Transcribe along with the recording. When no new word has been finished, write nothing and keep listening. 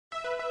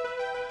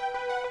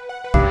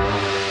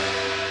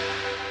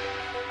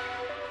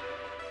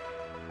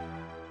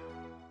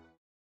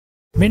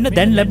මෙන්න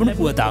දැන් ලැබුණු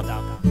පුවතක්.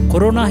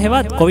 කොරෝනා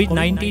හෙවත්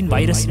COVID-19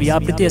 වෛරස්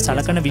ව්‍යාපෘතිය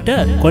සලකන විට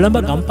කොළඹ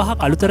ගම්පහ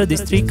කළුතර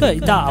දිස්ත්‍රික්ක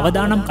ඉතා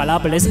අවදානම්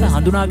කලාප ලෙස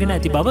හඳුනාගෙන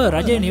ඇති බව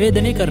රජය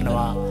නිවේදනය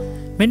කරනවා.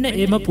 මෙන්න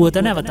එම පුවත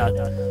නැවතත්.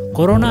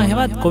 කොරෝනා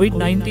හෙවත්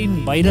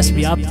COVID-19 වෛරස්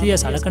ව්‍යාපෘතිය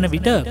සලකන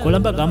විට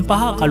කොළඹ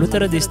ගම්පහ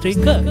කළුතර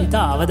දිස්ත්‍රික්ක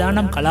ඉතා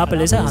අවදානම් කලාප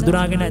ලෙස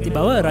හඳුනාගෙන ඇති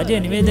බව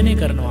රජය නිවේදනය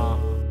කරනවා.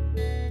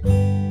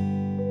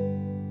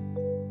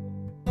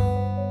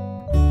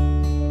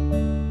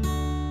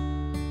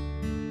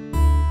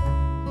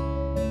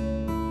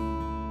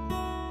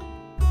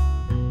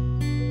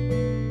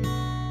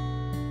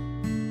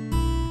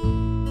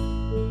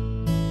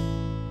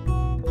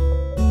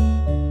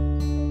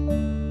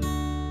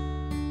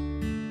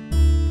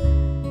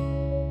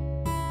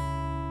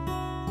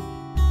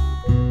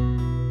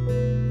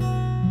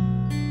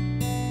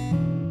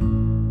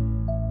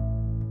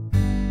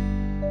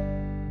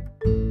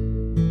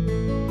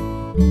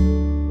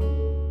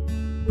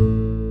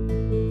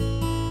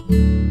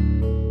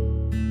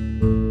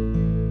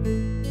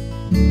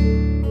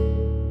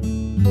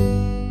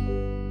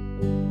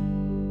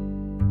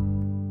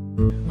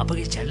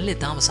 අපගේ channel එක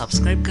තාම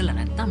subscribe කරලා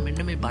නැත්නම්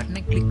මෙන්න මේ button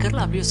එක click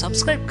කරලා අපිව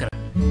subscribe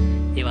කරන්න.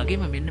 ඒ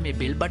වගේම මෙන්න මේ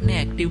bell button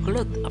එක active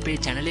කළොත් අපේ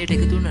channel එකට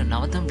එකතු වෙන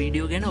නවතම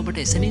වීඩියෝ ගැන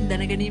ඔබට එසනින්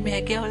දැනගැනීමේ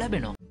හැකියාව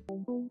ලැබෙනවා.